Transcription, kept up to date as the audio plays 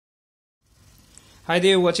Hi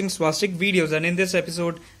there, watching Swastik videos, and in this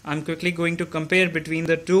episode I'm quickly going to compare between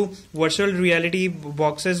the two virtual reality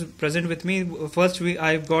boxes present with me. First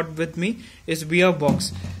I've got with me is VR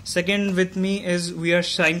box. Second with me is VR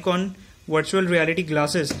Shinecon virtual reality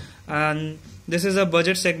glasses, and this is a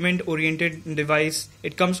budget segment oriented device.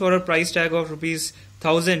 It comes for a price tag of rupees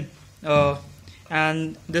 1000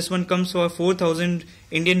 and this one comes for 4000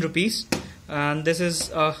 Indian rupees, and this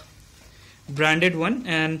is a branded one,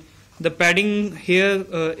 and the padding here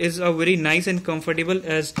is a very nice and comfortable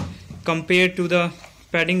as compared to the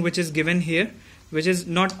padding which is given here, which is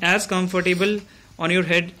not as comfortable on your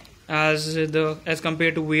head as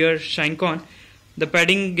compared to VR Shinecon. The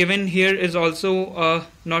padding given here is also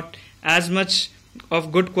not as much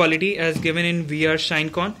of good quality as given in VR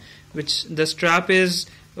Shinecon, which the strap is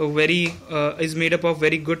is made up of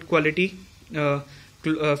very good quality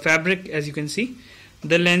fabric, as you can see.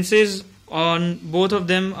 The lenses on both of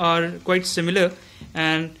them are quite similar,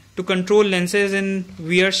 and to control lenses in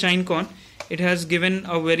VR Shinecon, it has given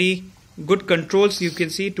a very good controls. You can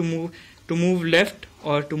see to move left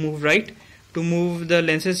or to move right, to move the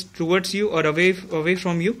lenses towards you or away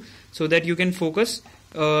from you, so that you can focus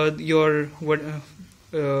you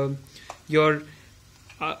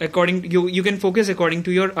can focus according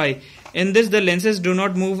to your eye. In this, the lenses do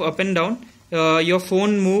not move up and down. Your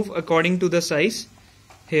phone move according to the size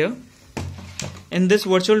here. In this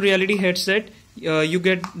virtual reality headset, you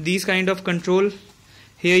get these kind of control.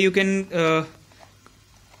 Here you can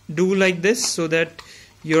do like this, so that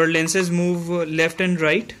your lenses move left and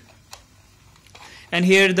right. And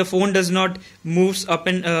here the phone does not moves up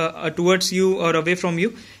and towards you or away from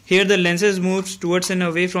you. Here the lenses moves towards and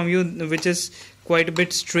away from you, which is quite a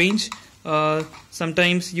bit strange.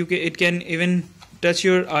 Sometimes it can even touch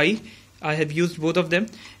your eye. I have used both of them.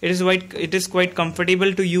 It is quite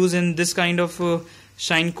comfortable to use in this kind of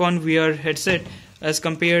Shinecon VR headset as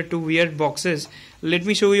compared to VR boxes. Let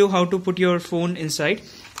me show you how to put your phone inside.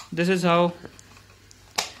 This is how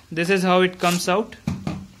it comes out,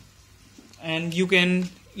 and you can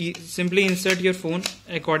simply insert your phone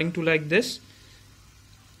according to like this,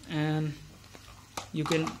 and you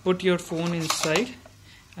can put your phone inside,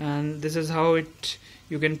 and this is how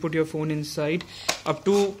you can put your phone inside. Up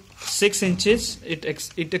to 6 inches, it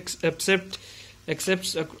accepts up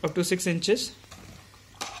to 6 inches,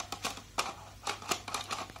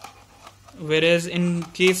 whereas in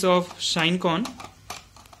case of Shinecon,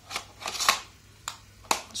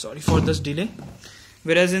 sorry for this delay,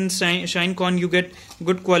 whereas in Shinecon you get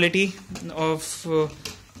good quality of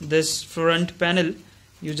this front panel.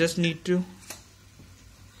 You just need to,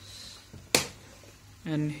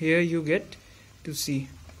 and here you get to see.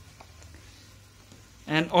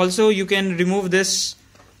 And also you can remove this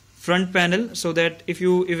front panel, so that if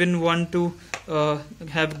you even want to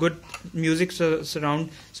have good music surround,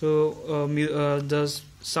 so the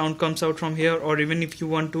sound comes out from here, or even if you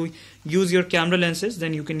want to use your camera lenses,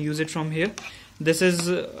 then you can use it from here. This is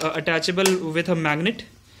attachable with a magnet,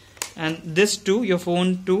 and this too, your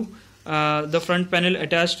phone too, the front panel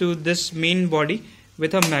attached to this main body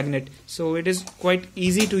with a magnet. So it is quite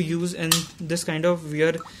easy to use in this kind of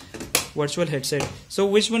VR virtual headset. So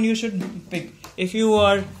which one you should pick? If you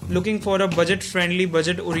are looking for a budget friendly,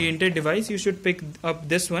 budget oriented device, you should pick up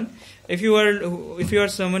this one. If you are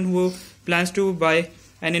someone who plans to buy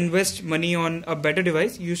and invest money on a better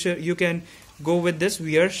device, you can go with this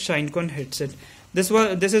VR Shinecon headset. This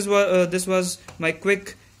was my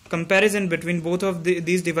quick comparison between both of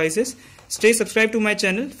these devices. Stay subscribed to my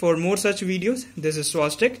channel for more such videos. This is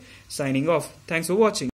Swastik signing off. Thanks for watching.